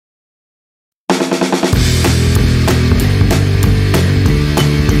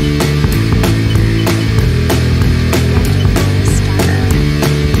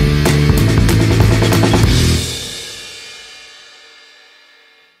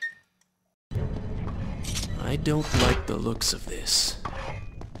I don't like the looks of this.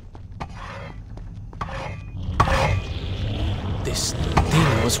 This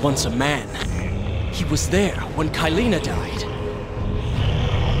thing was once a man. He was there when Kylena died.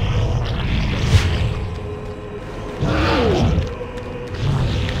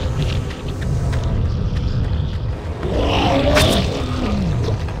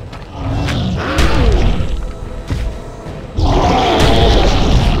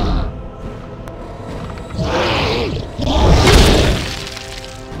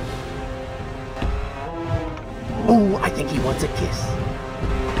 Oh, I think he wants a kiss.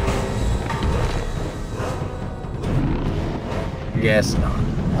 Guess not.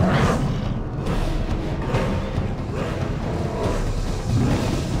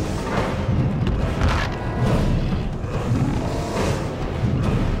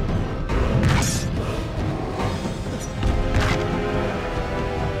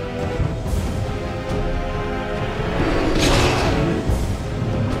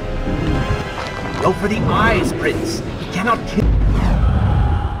 Go for the eyes, Prince. He cannot kill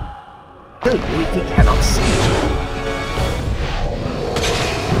you if he cannot see you.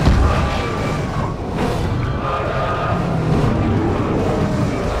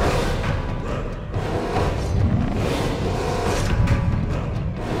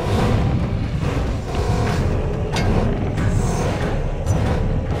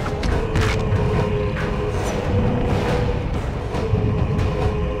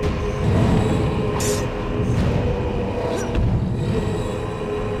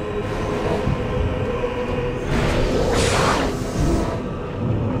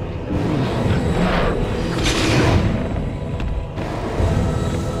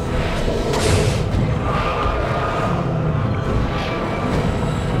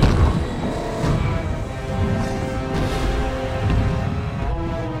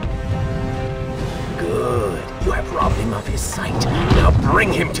 Robbed him of his sight. Now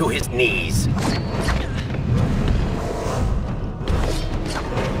bring him to his knees.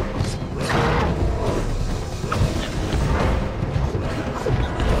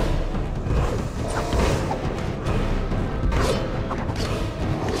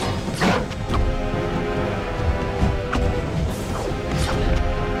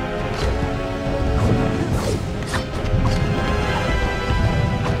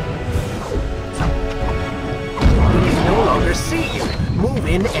 See you. Move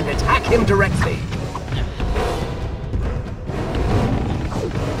in and attack him directly.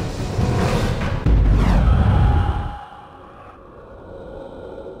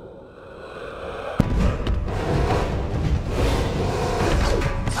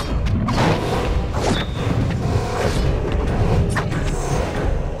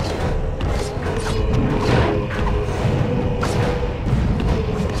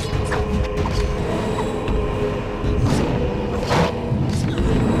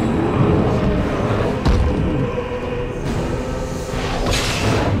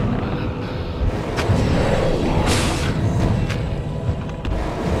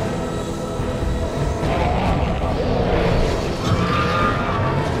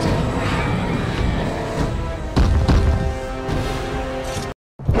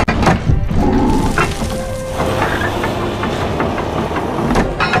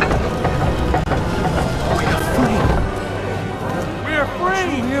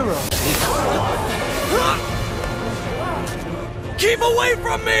 Keep away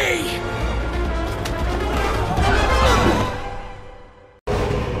from me!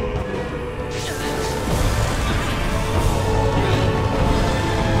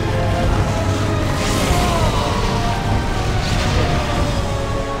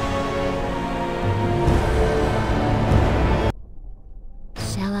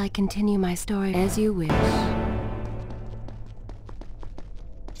 Shall I continue my story as you wish?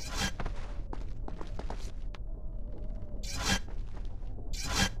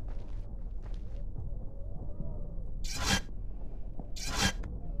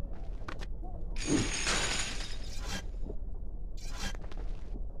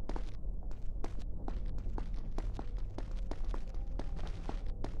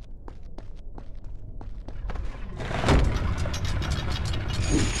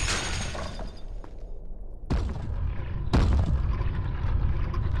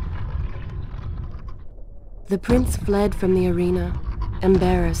 The prince fled from the arena,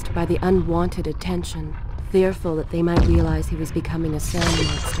 embarrassed by the unwanted attention, fearful that they might realize he was becoming a sand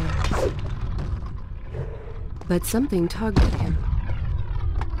monster. But something tugged at him.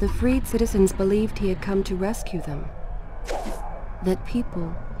 The freed citizens believed he had come to rescue them. That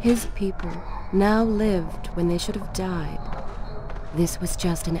people, his people, now lived when they should have died. This was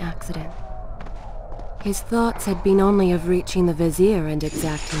just an accident. His thoughts had been only of reaching the Vizier and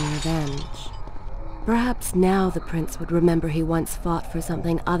exacting revenge. Perhaps now the prince would remember he once fought for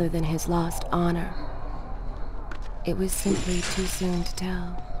something other than his lost honor. It was simply too soon to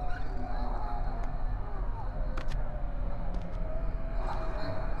tell.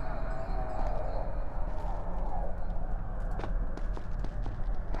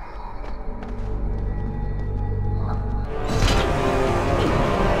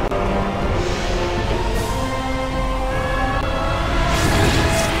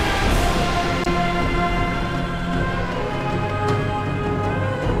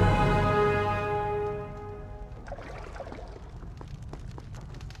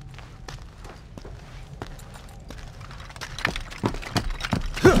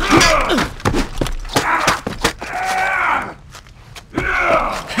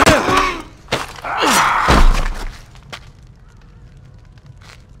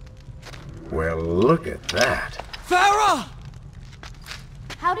 Well, look at that. Farah!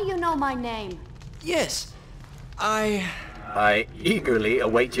 How do you know my name? Yes, I eagerly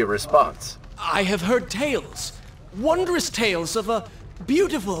await your response. have heard tales. Wondrous tales of a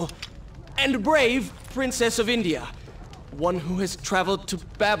beautiful and brave princess of India. One who has traveled to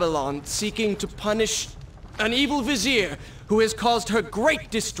Babylon seeking to punish an evil vizier who has caused her great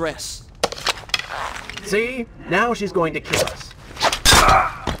distress. See? Now she's going to kill us.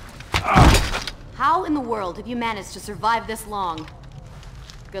 How in the world have you managed to survive this long?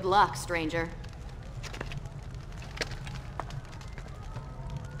 Good luck, stranger.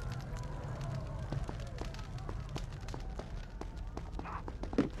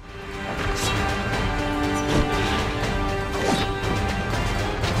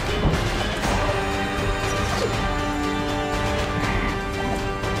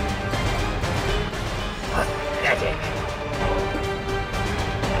 Pathetic.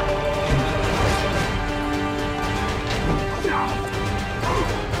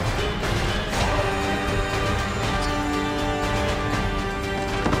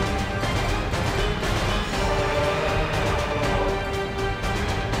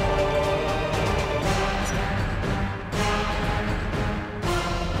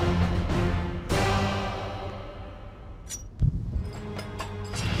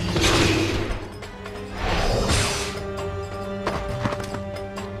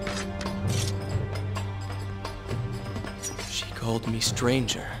 She called me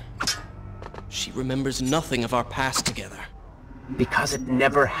stranger. She remembers nothing of our past together. Because it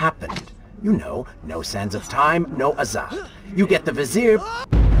never happened. You know, no sands of time, no Azab. You get the Vizier.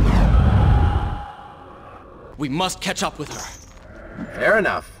 We must catch up with her. Fair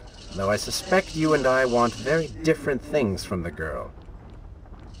enough. Though I suspect you and I want very different things from the girl.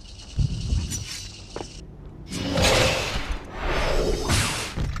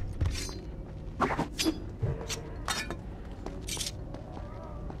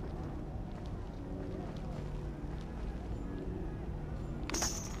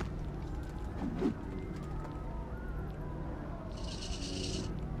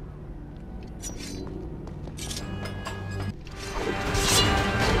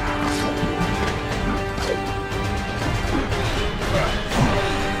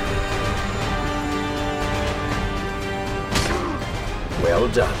 Well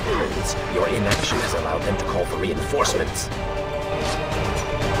done, Prince. Your inaction has allowed them to call for reinforcements.